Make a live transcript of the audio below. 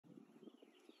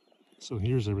So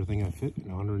here's everything I fit in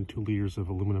 102 liters of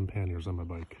aluminum panniers on my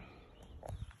bike.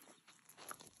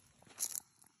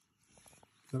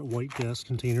 Got white gas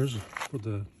containers for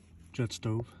the jet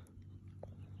stove.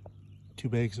 2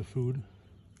 bags of food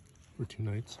for 2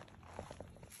 nights.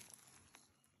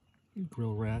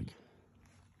 Grill rack.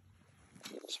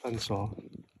 Sven saw.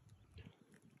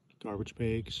 Garbage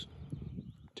bags.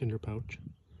 Tinder pouch.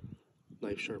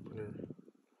 Knife sharpener.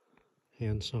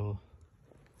 Hand saw.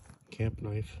 Camp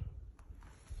knife.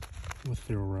 With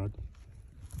ferro rod.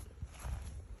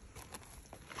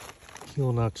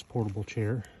 Keelonox portable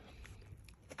chair.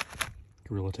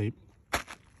 Gorilla tape.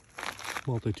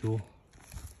 Multi-tool.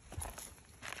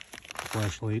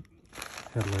 Flashlight.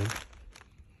 Headlamp.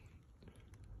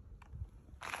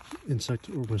 Insect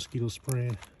or mosquito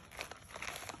spray.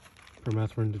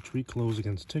 Permethrin to treat clothes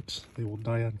against ticks. They will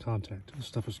die on contact. This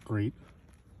stuff is great.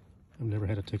 I've never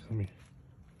had a tick on me.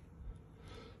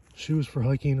 Shoes for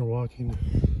hiking or walking.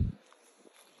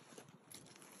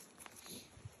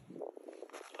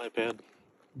 iPad.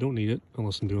 Don't need it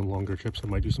unless I'm doing longer trips. I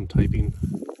might do some typing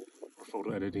or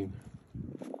photo editing.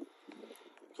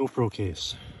 GoPro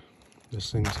case.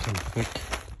 This thing's kind of thick,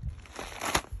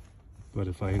 but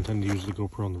if I intend to use the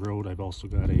GoPro on the road, I've also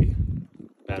got a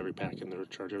battery pack in there to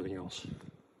charge everything else.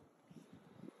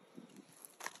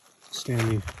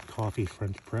 Stanley coffee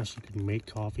French press. You can make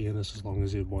coffee in this as long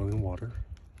as you have boiling water.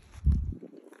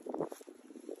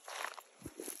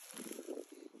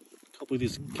 A couple of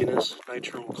these Guinness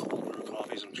Nitro cold brew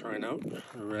coffees I'm trying out.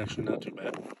 They're actually not too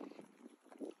bad.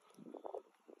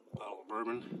 Bottle of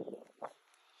bourbon.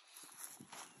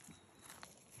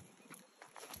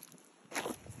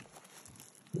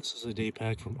 This is a day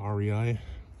pack from REI.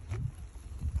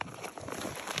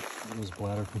 It is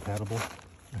bladder compatible.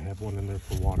 I have one in there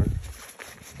for water.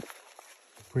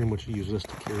 Pretty much use this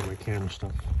to carry my camera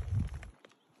stuff.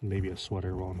 Maybe a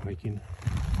sweater while I'm hiking.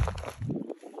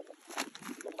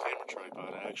 Camera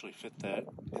tripod. I actually fit that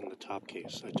in the top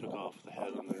case. I took off the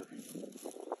head on there.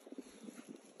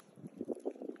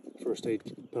 First aid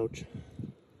pouch.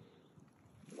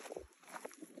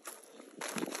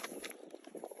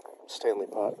 Stanley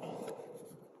pot,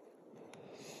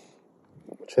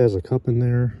 which has a cup in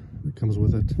there that comes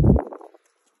with it.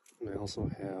 And I also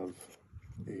have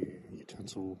a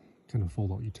utensil, kind of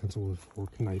fold out utensil with a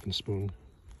fork, knife, and spoon.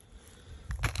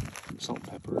 Salt and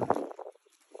pepper,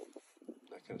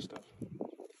 that kind of stuff.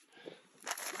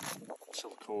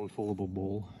 Silicone foldable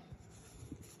bowl.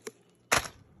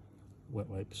 Wet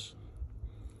wipes.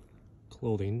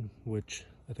 Clothing, which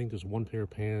I think there's 1 pair of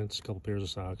pants, a couple pairs of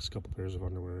socks, a couple pairs of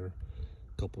underwear,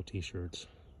 a couple t-shirts,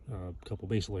 a couple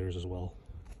base layers as well,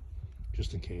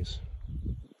 just in case.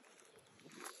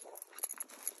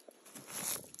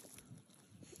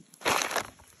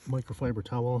 Microfiber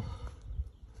towel,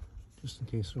 just in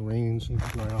case it rains and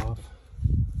dry off.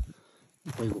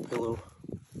 Inflatable pillow.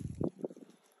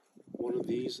 One of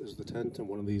these is the tent and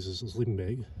one of these is a sleeping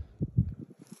bag.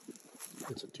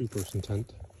 It's a 2-person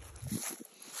tent.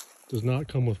 Does not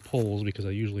come with poles because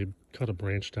I usually cut a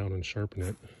branch down and sharpen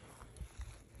it.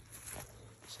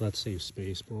 So that saves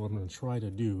space, but what I'm going to try to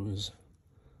do is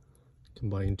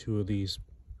combine 2 of these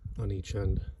on each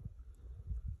end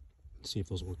and see if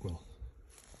those work well.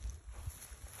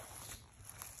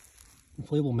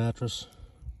 Inflatable mattress.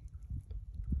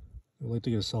 I'd like to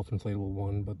get a self-inflatable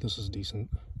one, but this is decent.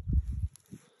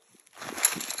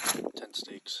 Tent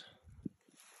stakes.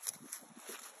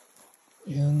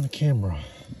 And the camera.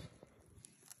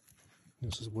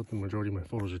 This is what the majority of my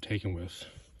photos are taken with.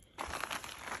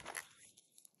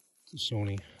 It's a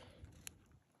Sony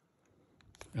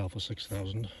Alpha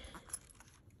 6000.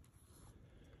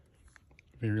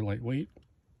 Very lightweight,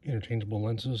 interchangeable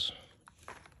lenses.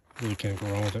 Really can't go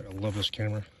wrong with it. I love this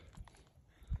camera.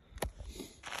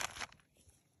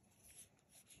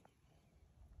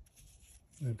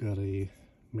 I've got a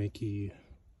Makey,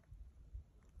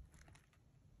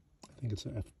 I think it's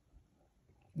a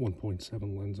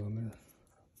f1.7 lens on there.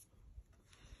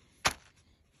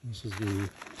 This is the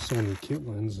Sony kit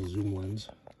lens, the zoom lens,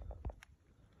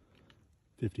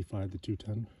 55 to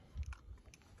 210.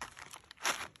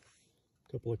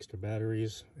 A couple extra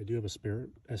batteries. I do have a spare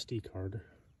SD card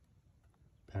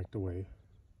packed away.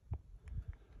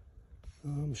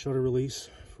 Shutter release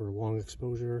for long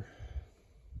exposure.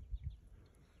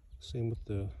 Same with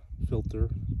the filter.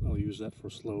 I'll use that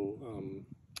for slow, kind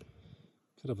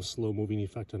of a slow moving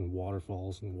effect on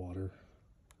waterfalls and water.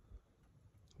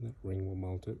 That ring will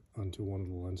mount it onto one of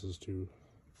the lenses too.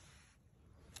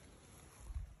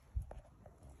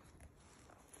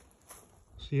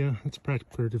 So yeah, it's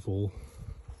pretty full.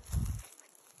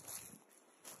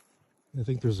 I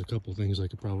think there's a couple things I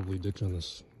could probably ditch on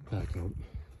this back up.